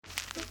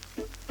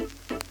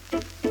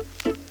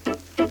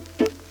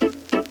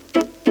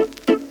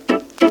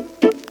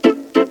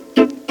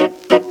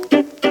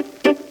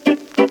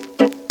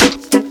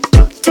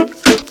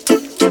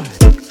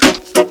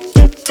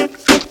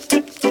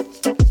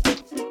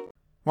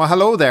Well,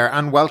 hello there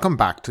and welcome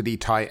back to the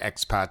Thai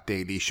Expat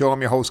Daily Show. I'm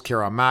your host,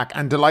 Kieran Mack,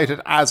 and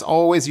delighted as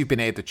always you've been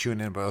able to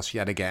tune in with us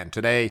yet again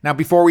today. Now,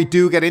 before we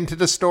do get into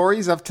the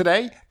stories of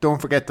today,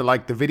 don't forget to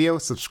like the video,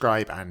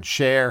 subscribe and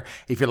share.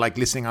 If you like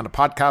listening on a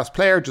podcast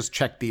player, just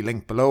check the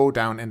link below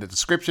down in the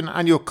description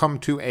and you'll come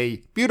to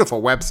a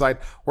beautiful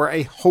website where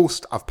a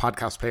host of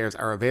podcast players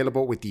are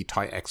available with the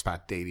Thai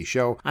Expat Daily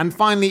Show. And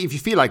finally, if you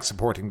feel like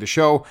supporting the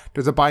show,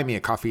 there's a Buy Me a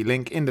Coffee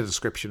link in the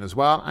description as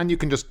well, and you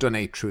can just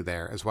donate through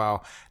there as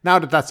well. Now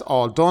that that's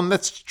all done,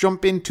 let's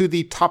jump into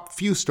the top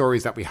few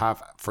stories that we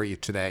have for you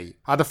today.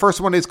 The first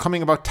one is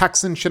coming about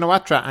Thaksin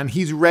Shinawatra, and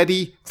he's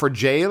ready for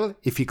jail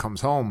if he comes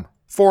home.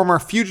 Former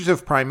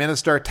fugitive Prime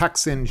Minister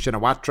Thaksin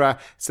Shinawatra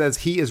says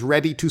he is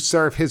ready to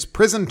serve his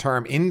prison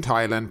term in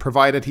Thailand,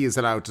 provided he is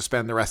allowed to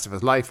spend the rest of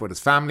his life with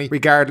his family,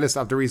 regardless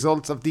of the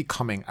results of the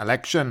coming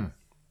election.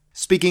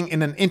 Speaking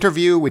in an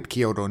interview with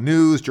Kyodo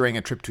News during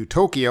a trip to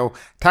Tokyo,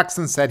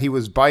 Thaksin said he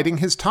was biding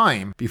his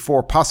time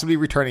before possibly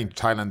returning to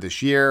Thailand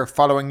this year,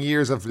 following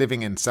years of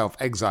living in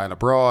self-exile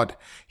abroad.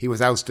 He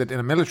was ousted in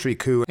a military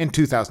coup in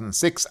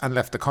 2006 and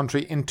left the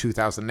country in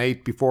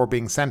 2008 before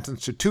being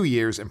sentenced to 2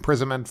 years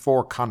imprisonment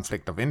for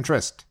conflict of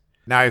interest.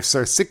 Now, I've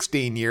served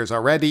 16 years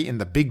already in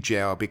the big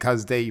jail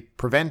because they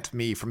prevent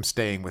me from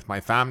staying with my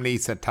family,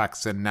 said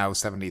Thaksin, now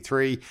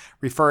 73,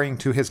 referring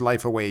to his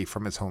life away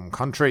from his home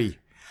country.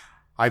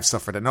 I've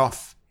suffered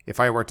enough. If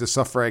I were to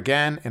suffer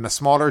again in a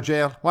smaller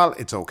jail, well,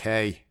 it's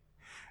okay.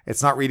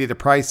 It's not really the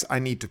price I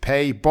need to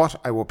pay, but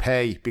I will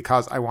pay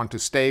because I want to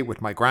stay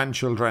with my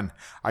grandchildren.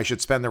 I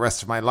should spend the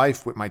rest of my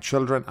life with my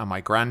children and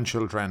my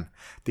grandchildren.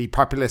 The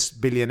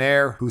populist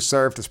billionaire who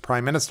served as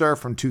Prime Minister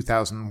from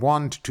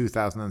 2001 to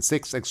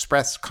 2006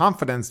 expressed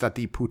confidence that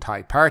the Pheu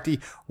Thai party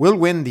will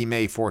win the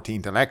May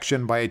 14th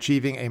election by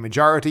achieving a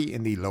majority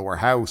in the lower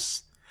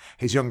house.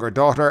 His younger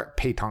daughter,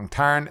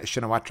 Paetongtarn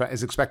Shinawatra,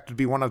 is expected to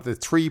be one of the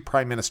 3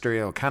 prime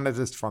ministerial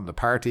candidates from the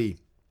party.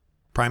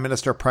 Prime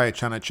Minister Prayut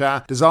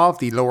Chan-o-cha dissolved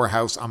the lower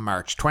house on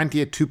March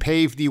 20th to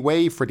pave the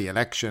way for the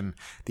election.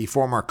 The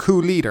former coup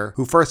leader,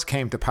 who first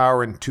came to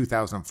power in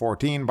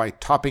 2014 by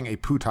topping a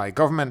Pheu Thai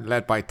government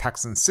led by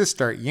Thaksin's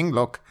sister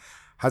Yingluck,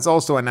 has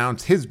also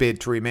announced his bid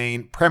to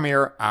remain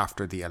premier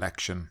after the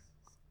election.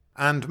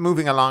 And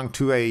moving along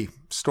to a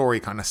story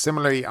kind of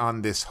similarly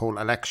on this whole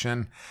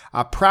election,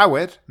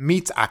 Prayut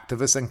meets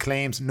activists and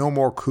claims no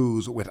more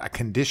coups with a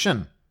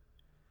condition.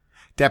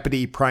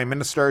 Deputy Prime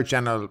Minister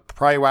General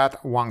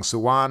Prayut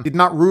Wongsuwan did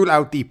not rule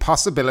out the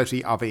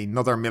possibility of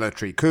another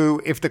military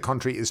coup if the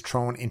country is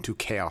thrown into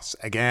chaos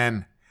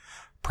again.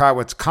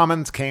 Prayut's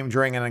comments came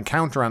during an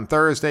encounter on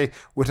Thursday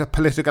with a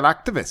political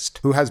activist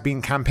who has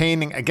been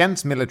campaigning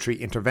against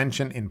military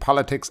intervention in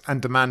politics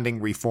and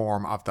demanding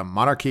reform of the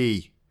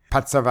monarchy.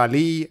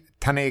 Patsavali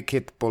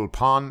Tanekit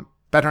Bulpon,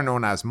 better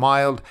known as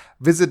Mild,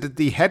 visited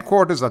the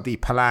headquarters of the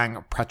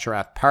Palang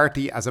Pracharat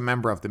party as a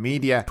member of the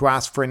media to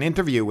ask for an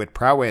interview with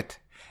Prayut.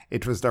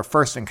 It was their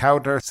first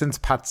encounter since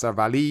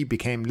Patsavali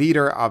became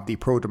leader of the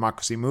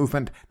pro-democracy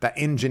movement that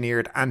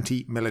engineered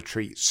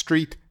anti-military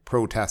street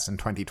protests in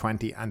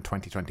 2020 and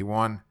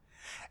 2021.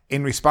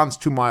 In response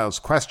to Miles'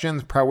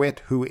 questions, Prayut,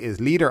 who is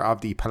leader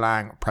of the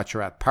Palang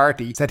Pracharat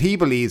party, said he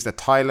believes that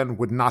Thailand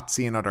would not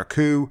see another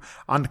coup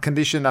on the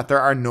condition that there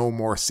are no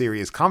more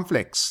serious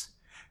conflicts.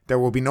 There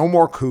will be no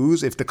more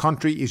coups if the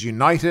country is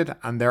united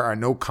and there are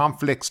no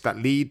conflicts that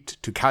lead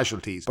to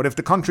casualties. But if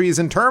the country is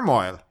in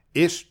turmoil,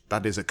 it,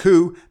 that is a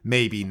coup,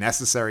 may be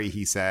necessary,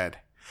 he said.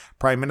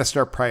 Prime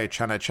Minister Prayut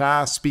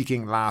Chan-o-cha,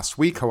 speaking last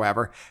week,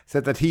 however,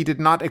 said that he did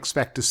not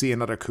expect to see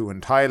another coup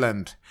in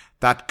Thailand.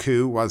 That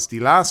coup was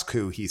the last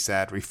coup, he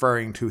said,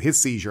 referring to his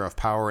seizure of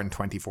power in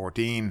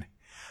 2014.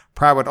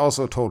 Prayut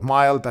also told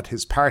Mild that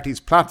his party's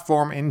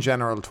platform in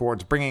general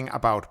towards bringing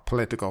about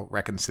political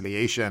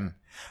reconciliation.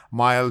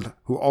 Mild,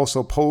 who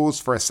also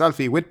posed for a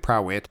selfie with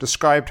Prayut,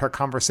 described her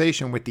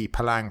conversation with the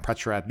Palang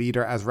Pracharat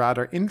leader as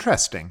rather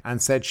interesting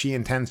and said she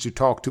intends to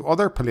talk to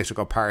other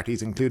political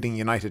parties, including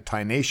United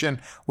Thai Nation,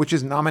 which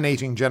is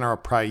nominating General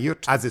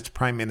Prayut as its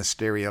prime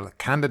ministerial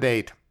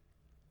candidate.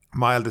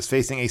 Mild is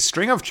facing a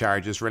string of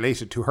charges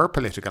related to her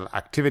political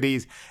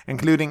activities,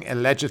 including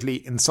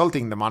allegedly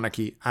insulting the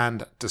monarchy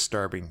and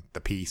disturbing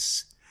the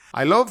peace.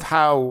 I love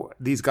how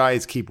these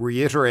guys keep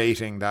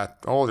reiterating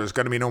that, there's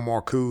going to be no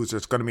more coups,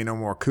 there's going to be no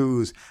more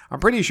coups. I'm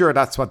pretty sure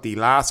that's what the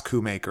last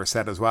coup maker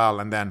said as well,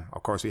 and then,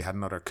 of course, we had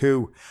another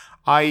coup.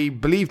 I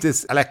believe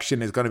this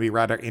election is going to be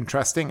rather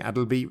interesting.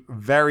 It'll be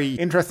very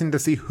interesting to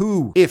see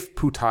who, if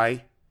Pheu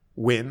Thai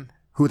win,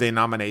 who they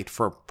nominate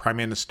for prime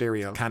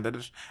ministerial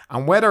candidate,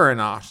 and whether or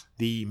not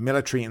the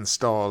military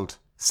installed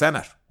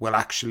Senate will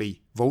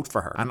actually vote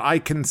for her. And I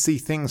can see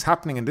things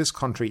happening in this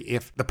country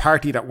if the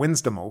party that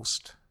wins the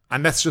most,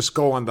 and let's just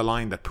go on the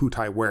line that Pheu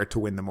Thai were to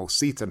win the most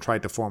seats and try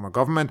to form a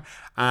government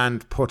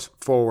and put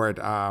forward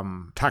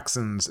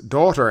Thaksin's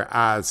daughter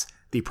as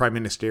the prime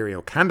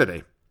ministerial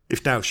candidate.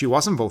 If now she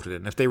wasn't voted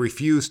in, if they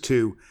refused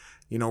to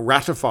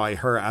ratify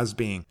her as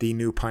being the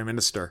new prime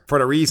minister for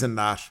the reason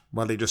that,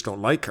 they just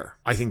don't like her.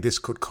 I think this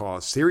could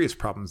cause serious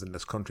problems in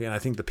this country. And I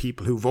think the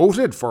people who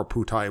voted for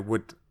Pheu Thai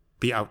would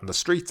be out in the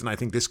streets, and I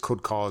think this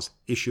could cause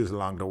issues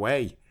along the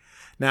way.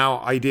 Now,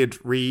 I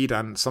did read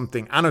on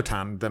something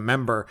Anutan, the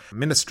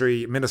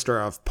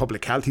Minister of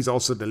Public Health, he's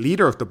also the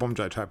leader of the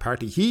Bumjai Thai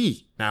Party,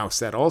 he now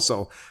said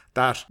also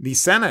that the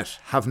Senate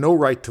have no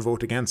right to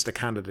vote against a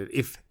candidate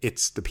if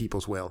it's the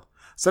people's will.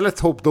 So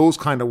let's hope those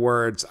kind of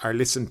words are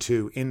listened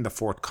to in the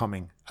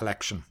forthcoming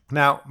election.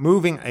 Now,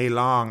 moving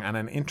along, and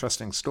an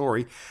interesting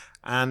story,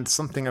 and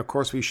something, of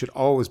course, we should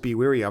always be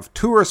wary of.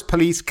 Tourist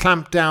police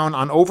clamp down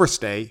on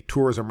overstay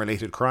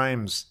tourism-related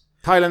crimes.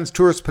 Thailand's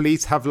tourist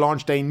police have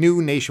launched a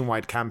new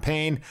nationwide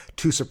campaign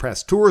to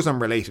suppress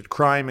tourism-related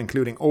crime,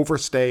 including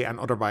overstay and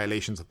other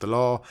violations of the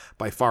law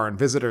by foreign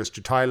visitors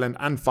to Thailand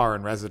and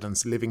foreign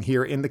residents living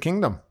here in the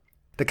kingdom.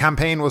 The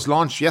campaign was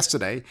launched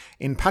yesterday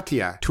in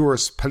Pattaya.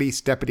 Tourist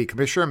Police Deputy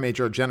Commissioner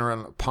Major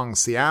General Pong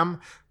Siam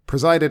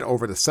presided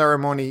over the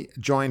ceremony,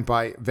 joined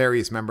by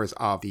various members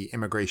of the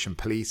immigration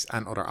police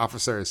and other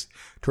officers.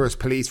 Tourist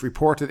police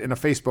reported in a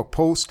Facebook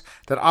post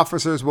that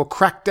officers will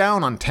crack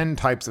down on 10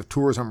 types of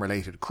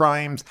tourism-related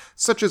crimes,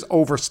 such as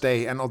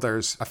overstay and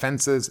others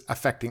offences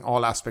affecting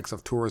all aspects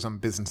of tourism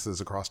businesses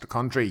across the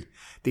country.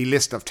 The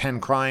list of 10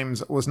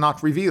 crimes was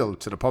not revealed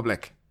to the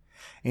public.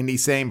 In the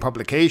same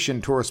publication,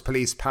 tourist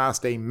police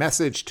passed a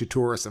message to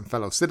tourists and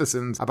fellow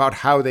citizens about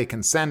how they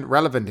can send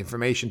relevant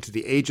information to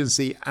the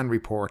agency and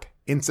report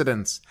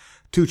incidents.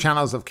 2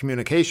 channels of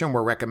communication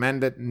were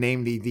recommended,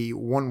 namely the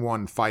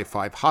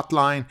 1155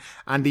 hotline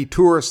and the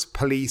Tourist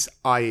Police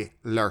I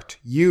Alert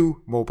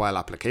You mobile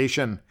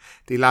application.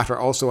 The latter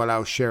also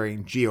allows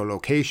sharing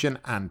geolocation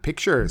and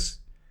pictures.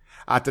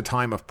 At the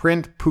time of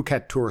print,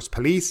 Phuket Tourist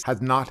Police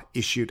has not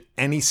issued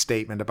any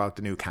statement about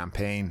the new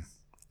campaign.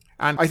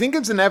 And I think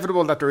it's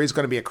inevitable that there is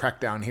going to be a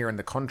crackdown here in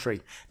the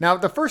country. Now,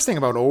 the first thing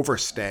about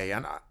overstay,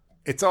 and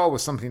it's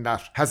always something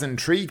that has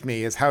intrigued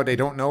me, is how they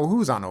don't know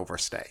who's on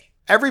overstay.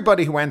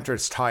 Everybody who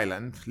enters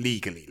Thailand,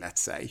 legally,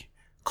 let's say,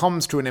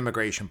 comes to an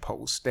immigration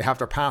post. They have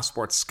their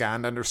passports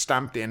scanned and they're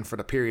stamped in for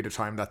the period of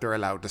time that they're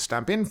allowed to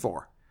stamp in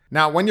for.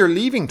 Now, when you're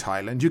leaving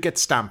Thailand, you get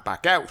stamped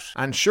back out.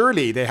 And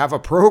surely they have a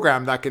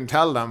program that can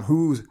tell them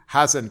who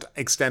hasn't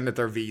extended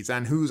their visa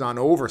and who's on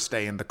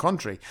overstay in the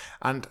country,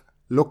 and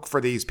look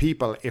for these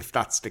people if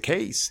that's the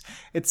case.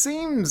 It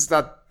seems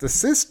that the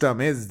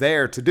system is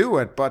there to do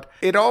it, but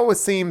it always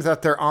seems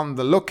that they're on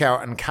the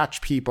lookout and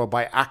catch people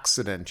by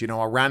accident. You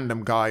know, a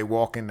random guy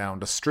walking down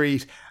the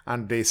street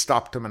and they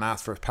stopped him and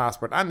asked for his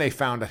passport and they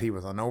found that he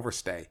was on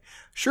overstay.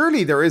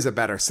 Surely there is a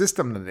better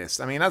system than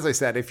this. I mean, as I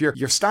said, if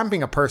you're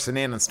stamping a person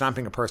in and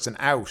stamping a person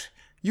out,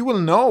 you will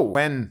know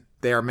when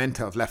they are meant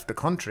to have left the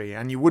country,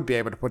 and you would be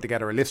able to put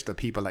together a list of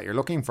people that you're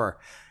looking for.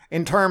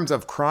 In terms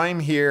of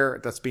crime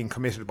here that's being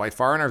committed by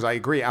foreigners, I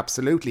agree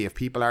absolutely. If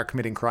people are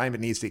committing crime,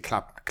 it needs to be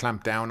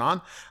clamped down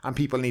on, and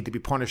people need to be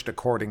punished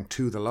according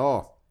to the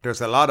law.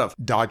 There's a lot of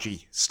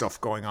dodgy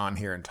stuff going on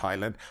here in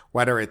Thailand,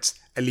 whether it's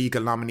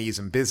illegal nominees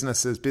in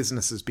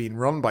businesses being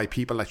run by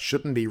people that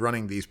shouldn't be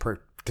running these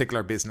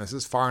particular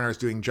businesses, foreigners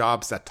doing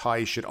jobs that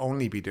Thais should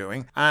only be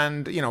doing,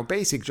 and, you know,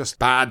 basic just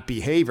bad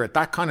behaviour.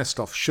 That kind of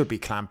stuff should be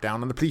clamped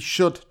down and the police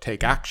should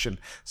take action.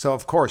 So,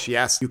 of course,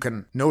 yes, you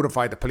can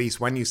notify the police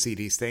when you see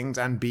these things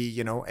and be,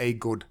 you know, a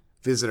good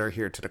visitor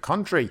here to the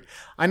country.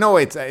 I know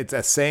it's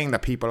a saying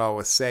that people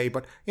always say,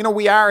 but, you know,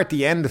 we are at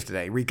the end of the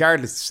day,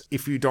 regardless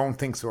if you don't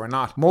think so or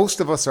not. Most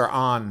of us are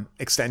on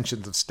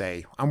extensions of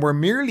stay and we're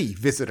merely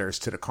visitors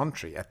to the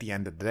country at the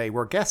end of the day.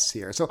 We're guests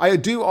here. So I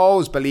do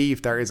always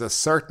believe there is a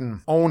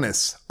certain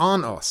onus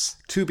on us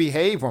to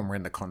behave when we're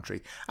in the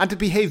country and to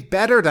behave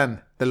better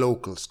than the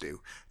locals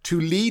do, to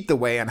lead the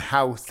way on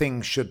how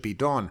things should be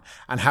done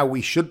and how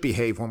we should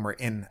behave when we're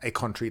in a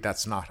country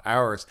that's not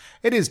ours.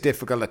 It is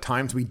difficult at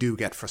times. We do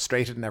get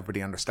frustrated and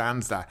everybody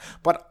understands that.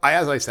 But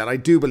as I said, I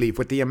do believe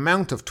with the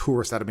amount of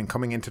tourists that have been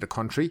coming into the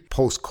country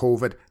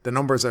post-COVID, the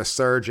numbers are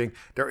surging.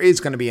 There is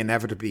going to be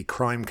inevitably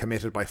crime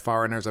committed by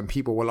foreigners, and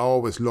people will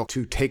always look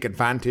to take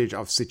advantage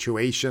of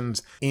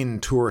situations in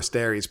tourist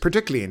areas,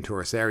 particularly in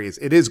tourist areas.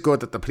 It is good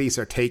that the police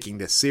are taking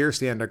this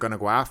seriously and they're going to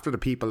go after the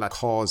people that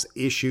cause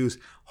issues,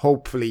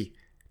 hopefully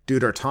do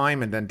their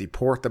time and then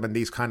deport them, and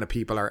these kind of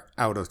people are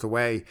out of the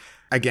way.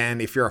 Again,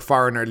 if you're a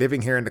foreigner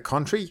living here in the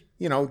country,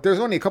 you know, there's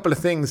only a couple of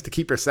things to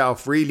keep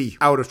yourself really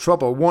out of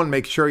trouble. One,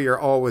 make sure you're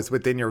always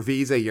within your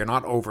visa, you're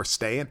not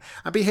overstaying,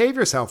 and behave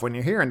yourself when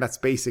you're here, and that's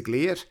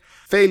basically it.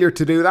 Failure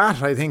to do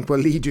that, I think, will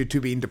lead you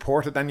to being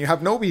deported, and you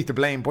have nobody to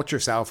blame but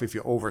yourself if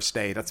you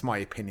overstay. That's my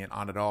opinion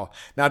on it all.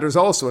 Now, there's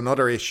also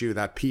another issue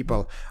that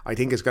people, I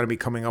think, is going to be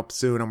coming up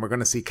soon, and we're going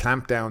to see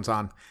clampdowns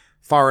on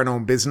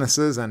foreign-owned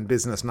businesses and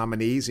business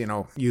nominees, you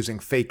know, using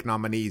fake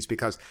nominees,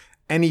 because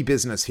any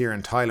business here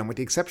in Thailand, with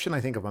the exception, I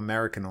think, of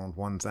American-owned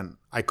ones, and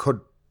I could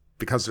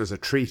because there's a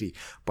treaty.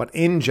 But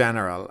in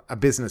general, a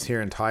business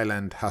here in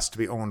Thailand has to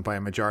be owned by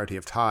a majority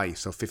of Thai.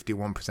 So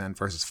 51%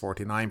 versus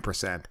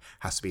 49%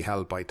 has to be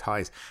held by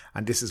Thais.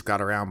 And this is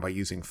got around by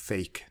using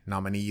fake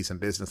nominees in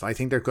business. I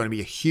think there's going to be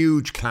a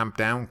huge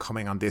clampdown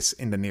coming on this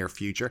in the near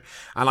future.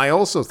 And I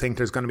also think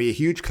there's going to be a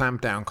huge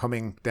clampdown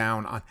coming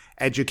down on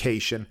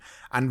education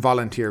and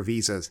volunteer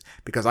visas,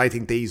 because I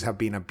think these have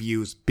been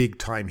abused big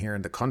time here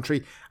in the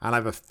country. And I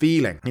have a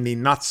feeling in the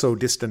not so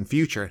distant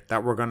future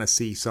that we're going to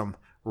see some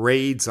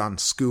raids on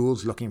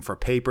schools looking for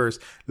papers,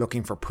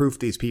 looking for proof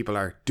these people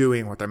are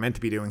doing what they're meant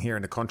to be doing here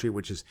in the country,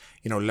 which is,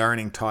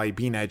 learning Thai,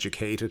 being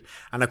educated.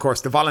 And of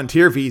course, the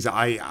volunteer visa,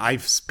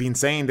 I've been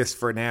saying this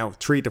for now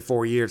 3 to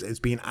 4 years, it's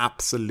been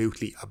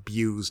absolutely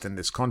abused in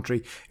this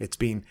country. It's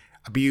been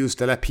abused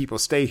to let people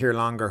stay here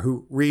longer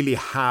who really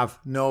have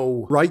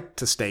no right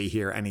to stay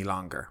here any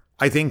longer.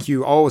 I think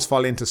you always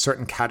fall into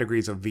certain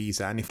categories of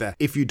visa, and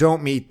if you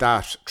don't meet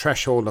that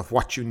threshold of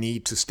what you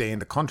need to stay in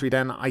the country,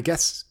 then I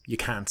guess you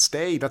can't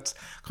stay. That's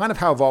kind of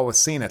how I've always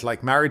seen it.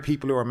 Like married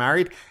people who are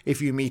married,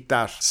 if you meet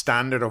that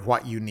standard of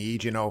what you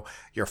need,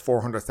 your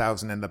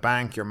 400,000 in the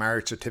bank, your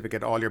marriage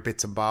certificate, all your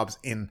bits and bobs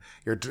in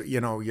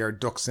your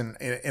ducks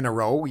in a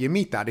row, you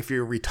meet that. If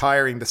you're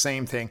retiring, the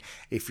same thing.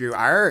 If you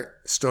are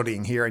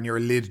studying here and you're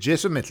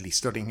legitimately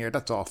studying here,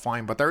 that's all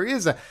fine. But there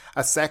is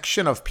a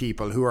section of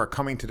people who are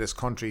coming to this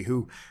country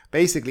who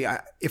basically,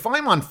 if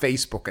I'm on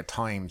Facebook at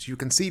times, you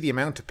can see the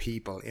amount of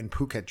people in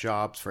Phuket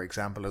jobs, for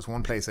example, is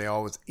one place I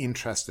always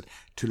interested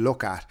to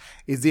look at,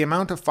 is the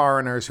amount of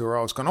foreigners who are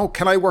always going, oh,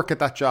 can I work at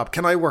that job?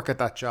 Can I work at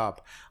that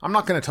job? I'm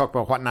not going to talk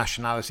about what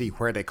nationality,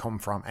 where they come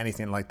from,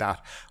 anything like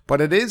that. But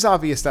it is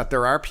obvious that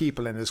there are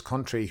people in this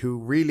country who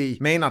really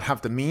may not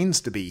have the means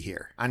to be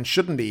here and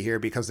shouldn't be here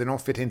because they don't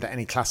fit into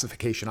any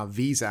classification of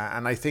visa.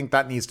 And I think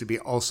that needs to be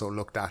also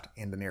looked at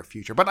in the near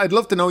future. But I'd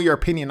love to know your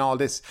opinion on all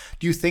this.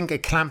 Do you think a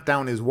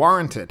clampdown is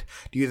warranted?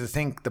 Do you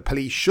think the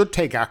police should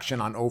take action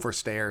on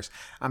overstayers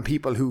and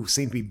people who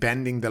seem to be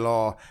bending the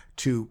law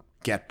to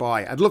get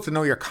by? I'd love to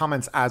know your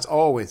comments, as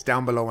always,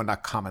 down below in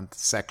that comment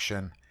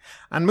section.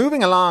 And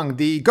moving along,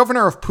 the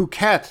governor of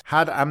Phuket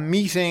had a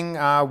meeting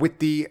with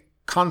the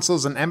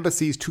consuls and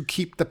embassies to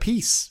keep the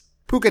peace.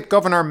 Phuket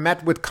governor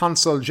met with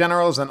consul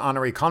generals and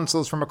honorary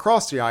consuls from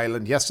across the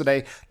island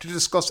yesterday to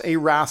discuss a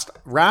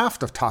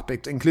raft of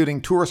topics, including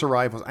tourist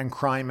arrivals and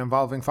crime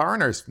involving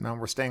foreigners. Now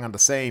we're staying on the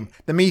same.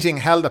 The meeting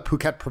held at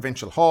Phuket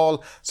Provincial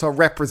Hall, saw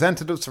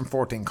representatives from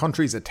 14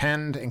 countries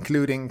attend,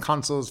 including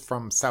consuls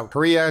from South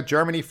Korea,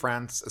 Germany,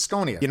 France,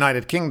 Estonia,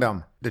 United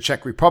Kingdom, the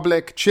Czech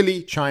Republic,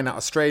 Chile, China,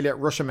 Australia,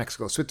 Russia,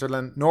 Mexico,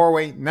 Switzerland,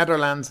 Norway,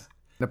 Netherlands,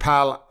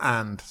 Nepal,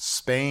 and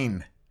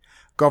Spain.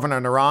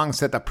 Governor Narong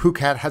said that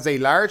Phuket has a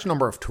large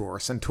number of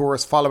tourists, and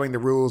tourists following the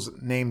rules,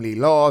 namely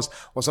laws,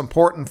 was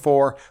important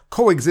for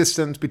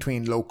coexistence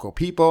between local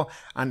people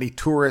and the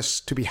tourists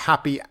to be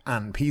happy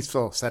and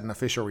peaceful, said an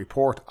official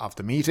report of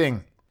the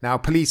meeting. Now,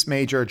 Police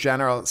Major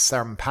General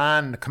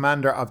Sampan,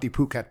 commander of the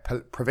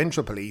Phuket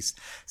Provincial Police,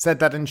 said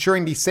that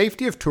ensuring the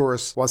safety of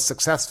tourists was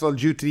successful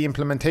due to the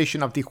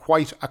implementation of the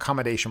White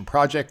Accommodation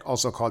Project,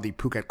 also called the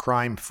Phuket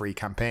Crime Free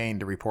Campaign,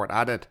 the report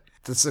added.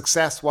 The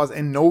success was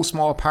in no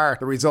small part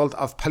the result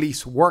of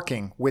police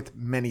working with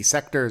many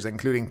sectors,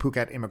 including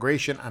Phuket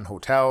immigration and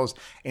hotels,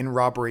 in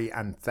robbery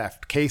and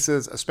theft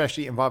cases,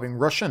 especially involving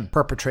Russian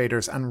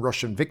perpetrators and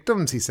Russian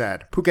victims, he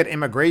said. Phuket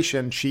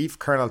Immigration Chief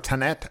Colonel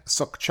Tanet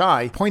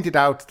Sukchai pointed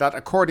out that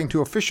according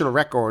to official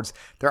records,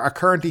 there are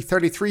currently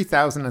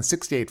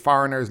 33,068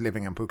 foreigners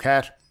living in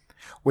Phuket,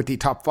 with the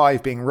top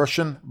 5 being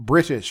Russian,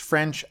 British,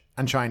 French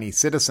and Chinese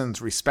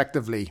citizens,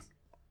 respectively.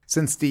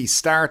 Since the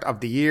start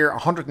of the year,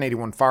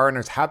 181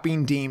 foreigners have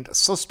been deemed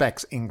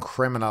suspects in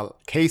criminal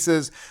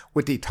cases,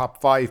 with the top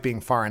 5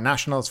 being foreign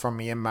nationals from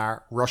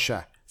Myanmar,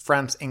 Russia,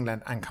 France,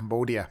 England and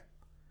Cambodia.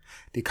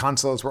 The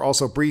consuls were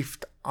also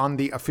briefed on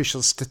the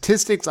official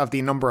statistics of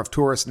the number of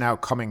tourists now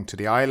coming to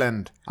the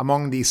island.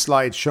 Among the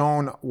slides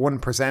shown, one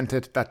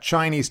presented that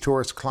Chinese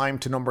tourists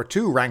climbed to number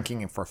 2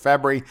 ranking for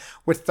February,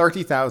 with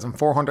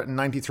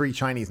 30,493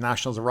 Chinese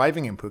nationals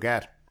arriving in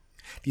Phuket.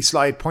 The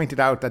slide pointed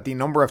out that the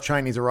number of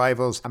Chinese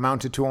arrivals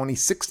amounted to only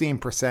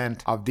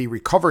 16% of the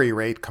recovery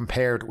rate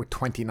compared with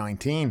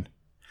 2019.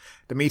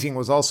 The meeting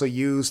was also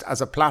used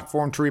as a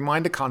platform to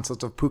remind the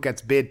consuls of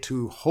Phuket's bid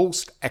to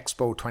host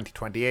Expo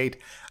 2028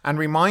 and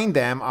remind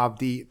them of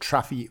the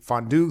Trafi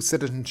Fondue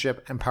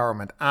Citizenship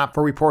Empowerment app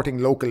for reporting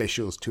local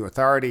issues to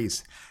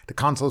authorities. The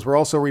consuls were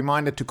also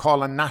reminded to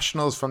call on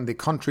nationals from the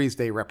countries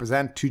they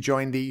represent to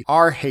join the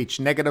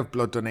Rh-negative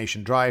blood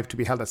donation drive to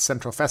be held at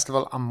Central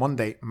Festival on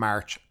Monday,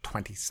 March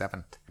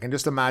 27th. I can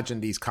just imagine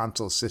these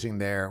consuls sitting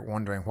there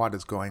wondering what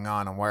is going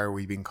on and why are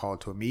we being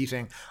called to a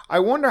meeting. I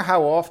wonder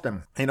how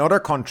often in other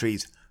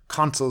countries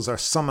consuls are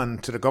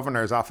summoned to the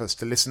governor's office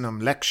to listen to them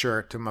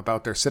lecture to them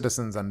about their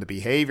citizens and the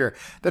behaviour.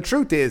 The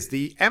truth is,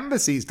 the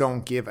embassies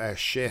don't give a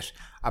shit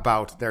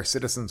about their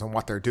citizens and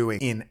what they're doing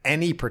in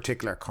any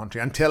particular country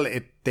until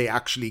they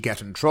actually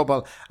get in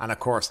trouble, and of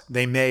course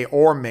they may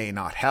or may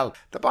not help.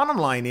 The bottom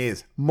line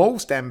is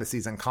most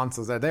embassies and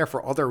consuls are there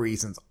for other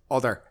reasons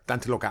other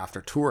than to look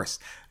after tourists.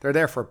 They're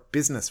there for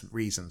business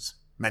reasons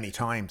many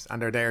times,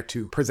 and they're there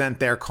to present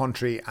their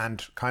country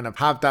and kind of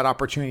have that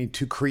opportunity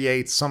to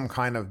create some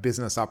kind of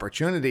business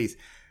opportunities.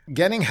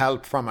 Getting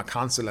help from a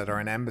consulate or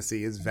an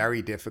embassy is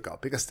very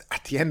difficult because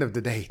at the end of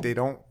the day they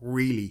don't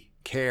really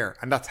care,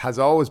 and that has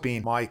always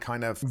been my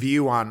kind of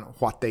view on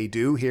what they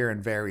do here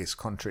in various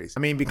countries. I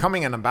mean,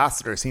 becoming an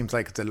ambassador seems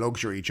like it's a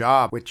luxury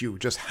job with you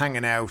just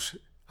hanging out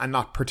and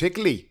not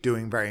particularly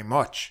doing very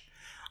much.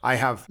 I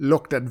have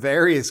looked at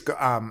various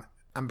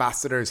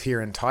ambassadors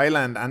here in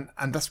Thailand,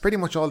 and that's pretty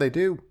much all they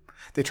do.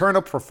 They turn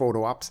up for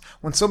photo ops.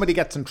 When somebody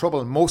gets in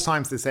trouble, most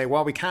times they say,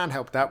 well, we can't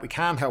help that. We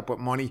can't help with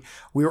money.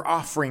 We're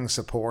offering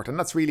support. And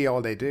that's really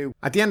all they do.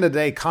 At the end of the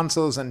day,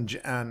 consuls and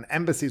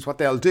embassies, what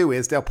they'll do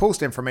is they'll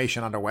post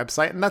information on their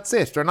website, and that's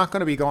it. They're not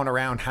going to be going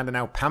around handing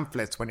out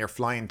pamphlets when you're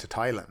flying to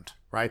Thailand,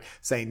 right?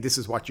 Saying this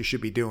is what you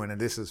should be doing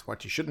and this is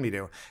what you shouldn't be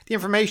doing. The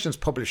information is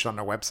published on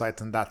their websites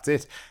and that's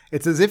it.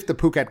 It's as if the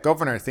Phuket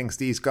governor thinks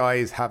these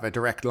guys have a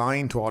direct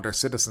line to all their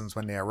citizens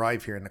when they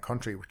arrive here in the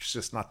country, which is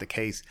just not the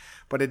case.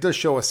 But it does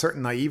show a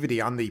certain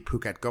naivety on the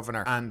Phuket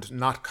governor and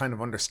not kind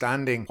of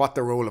understanding what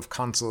the role of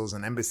consuls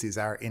and embassies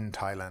are in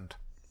Thailand.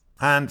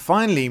 And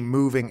finally,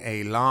 moving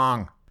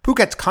along,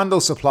 Phuket's condo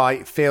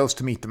supply fails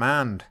to meet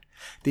demand.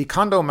 The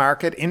condo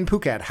market in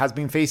Phuket has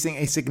been facing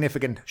a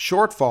significant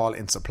shortfall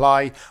in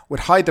supply,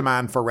 with high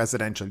demand for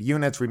residential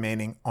units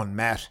remaining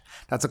unmet.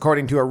 That's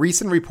according to a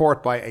recent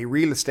report by a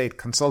real estate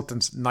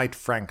consultant's Knight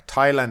Frank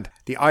Thailand.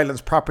 The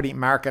island's property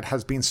market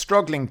has been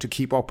struggling to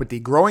keep up with the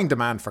growing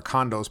demand for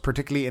condos,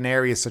 particularly in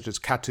areas such as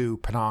Katu,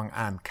 Patong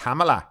and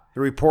Kamala. The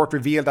report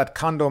revealed that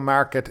condo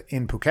market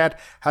in Phuket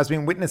has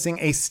been witnessing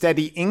a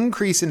steady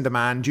increase in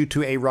demand due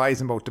to a rise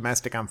in both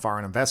domestic and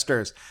foreign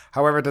investors.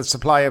 However, the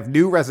supply of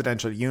new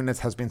residential units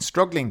has been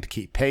struggling to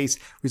keep pace,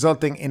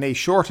 resulting in a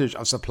shortage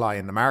of supply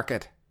in the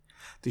market.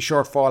 The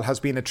shortfall has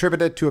been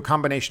attributed to a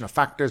combination of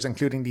factors,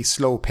 including the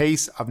slow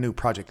pace of new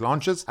project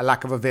launches, a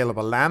lack of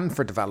available land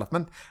for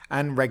development,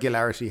 and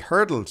regularity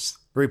hurdles.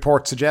 The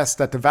report suggests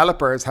that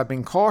developers have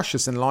been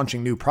cautious in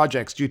launching new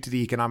projects due to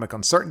the economic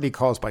uncertainty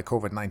caused by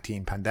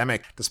COVID-19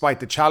 pandemic. Despite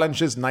the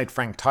challenges, Knight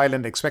Frank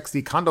Thailand expects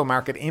the condo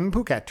market in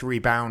Phuket to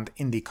rebound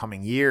in the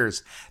coming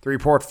years. The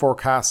report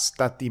forecasts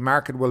that the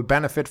market will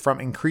benefit from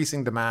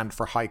increasing demand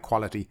for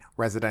high-quality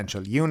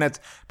residential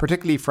units,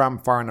 particularly from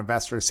foreign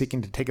investors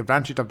seeking to take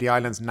advantage of the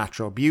island's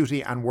natural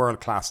beauty and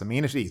world-class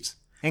amenities.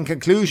 In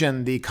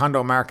conclusion, the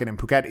condo market in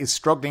Phuket is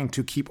struggling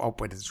to keep up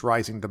with its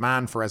rising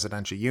demand for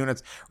residential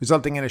units,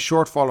 resulting in a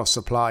shortfall of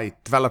supply.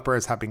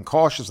 Developers have been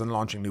cautious in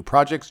launching new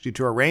projects due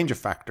to a range of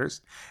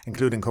factors,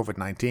 including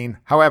COVID-19.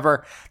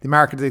 However, the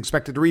market is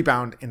expected to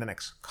rebound in the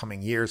next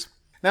coming years.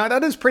 Now,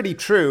 that is pretty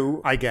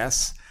true, I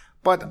guess,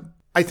 but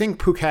I think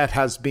Phuket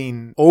has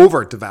been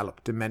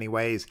overdeveloped in many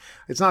ways.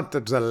 It's not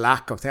that there's a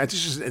lack of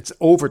things, it's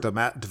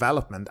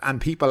overdevelopment,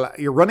 and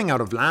you're running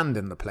out of land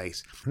in the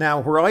place. Now,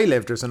 where I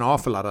live, there's an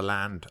awful lot of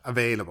land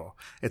available.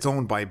 It's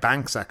owned by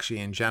banks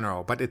actually in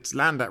general, but it's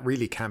land that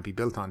really can't be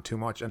built on too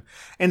much. And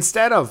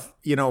instead of,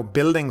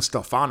 building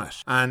stuff on it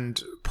and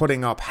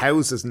putting up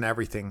houses and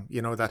everything,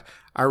 that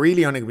are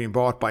really only being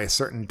bought by a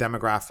certain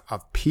demographic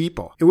of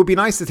people, it would be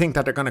nice to think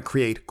that they're going to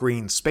create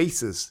green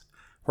spaces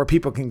where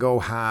people can go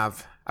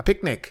have a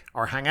picnic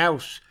or hang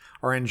out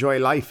or enjoy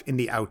life in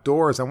the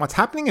outdoors. And what's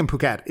happening in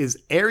Phuket is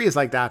areas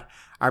like that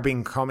are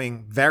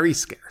becoming very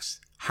scarce,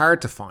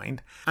 hard to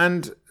find,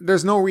 and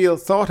there's no real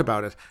thought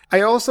about it.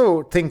 I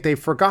also think they've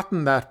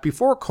forgotten that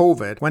before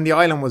COVID, when the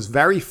island was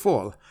very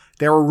full,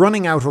 they were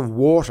running out of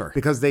water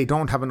because they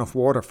don't have enough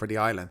water for the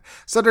island.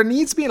 So there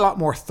needs to be a lot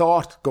more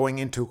thought going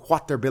into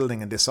what they're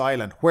building in this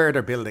island, where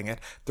they're building it,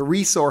 the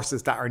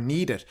resources that are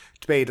needed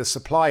to be able to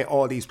supply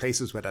all these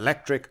places with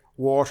electric,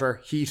 water,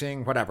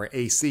 heating, whatever,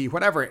 AC,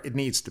 whatever it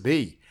needs to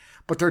be.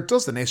 But there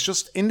doesn't. It's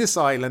just in this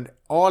island,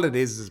 all it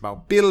is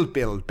about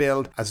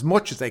build as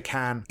much as they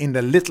can in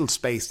the little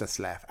space that's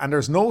left. And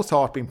there's no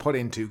thought being put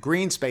into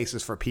green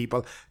spaces for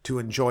people to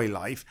enjoy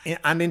life,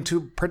 and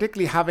into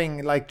particularly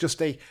having like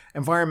just a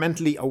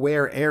environmentally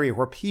aware area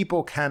where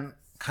people can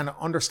kind of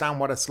understand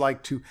what it's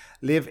like to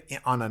live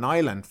on an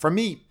island. For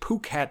me,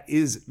 Phuket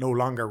is no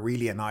longer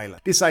really an island.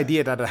 This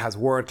idea that it has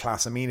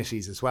world-class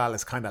amenities as well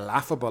is kind of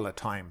laughable at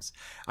times.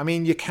 I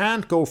mean, you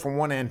can't go from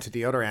one end to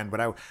the other end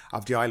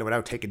of the island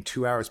without taking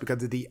 2 hours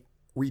because of the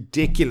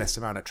ridiculous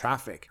amount of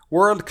traffic.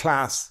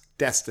 World-class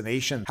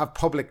destinations have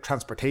public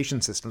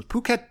transportation systems.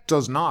 Phuket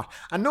does not,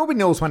 and nobody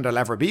knows when there'll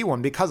ever be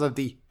one because of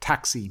the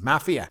taxi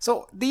mafia.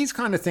 So these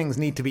kind of things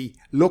need to be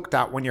looked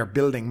at when you're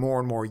building more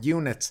and more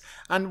units.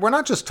 And we're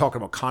not just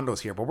talking about condos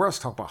here, but we're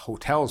also talking about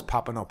hotels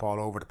popping up all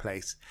over the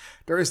place.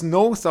 There is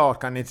no thought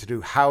gone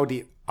into how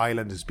the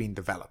island is being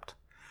developed,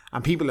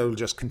 and people will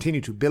just continue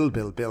to build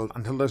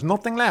until there's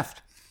nothing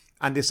left.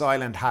 And this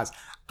island has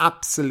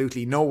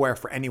absolutely nowhere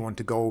for anyone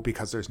to go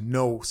because there's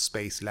no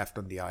space left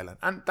on the island.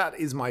 And that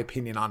is my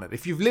opinion on it.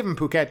 If you've lived in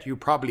Phuket, you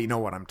probably know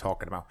what I'm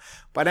talking about.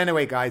 But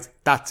anyway, guys,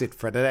 that's it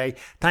for today.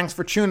 Thanks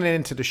for tuning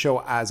into the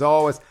show as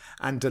always,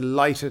 and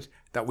delighted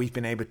that we've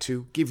been able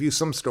to give you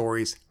some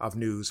stories of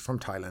news from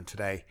Thailand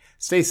today.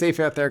 Stay safe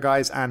out there,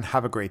 guys, and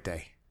have a great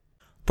day.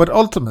 But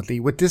ultimately,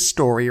 with this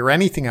story or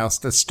anything else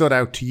that stood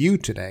out to you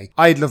today,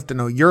 I'd love to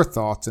know your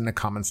thoughts in the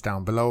comments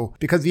down below.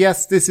 Because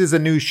yes, this is a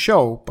news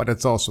show, but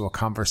it's also a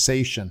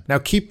conversation. Now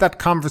keep that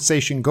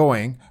conversation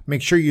going.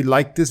 Make sure you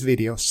like this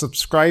video,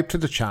 subscribe to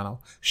the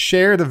channel,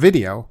 share the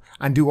video,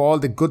 and do all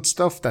the good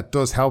stuff that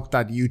does help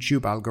that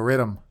YouTube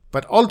algorithm.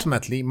 But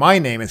ultimately, my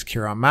name is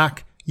Kieran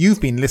Mack. You've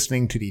been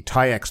listening to the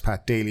Thai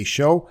Expat Daily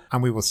Show,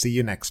 and we will see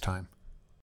you next time.